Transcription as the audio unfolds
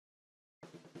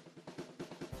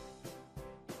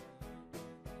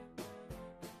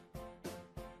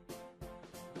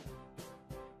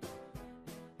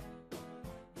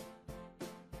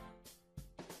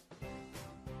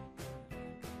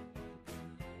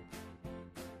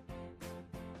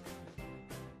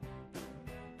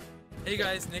Hey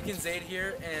guys, Nick and Zaid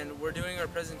here, and we're doing our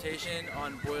presentation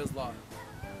on Boyle's Law.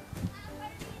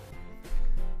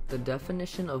 The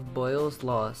definition of Boyle's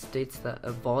law states that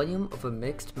a volume of a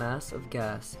mixed mass of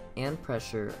gas and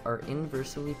pressure are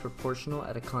inversely proportional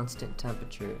at a constant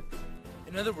temperature.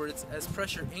 In other words, as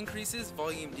pressure increases,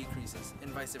 volume decreases,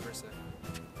 and vice versa.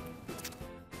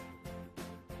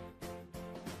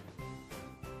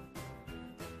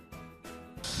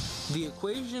 The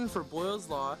equation for Boyle's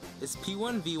law is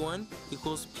P1V1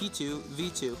 equals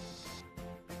P2V2.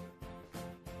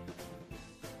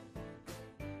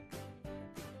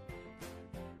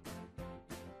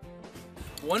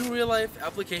 One real-life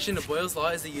application of Boyle's law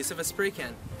is the use of a spray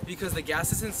can, because the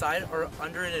gases inside are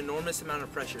under an enormous amount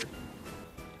of pressure.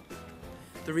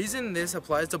 The reason this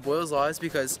applies to Boyle's law is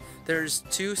because there's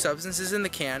two substances in the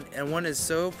can, and one is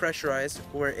so pressurized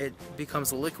where it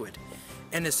becomes a liquid.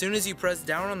 And as soon as you press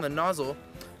down on the nozzle,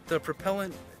 the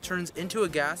propellant turns into a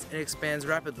gas and expands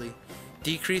rapidly,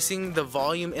 decreasing the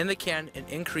volume in the can and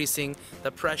increasing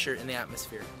the pressure in the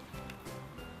atmosphere.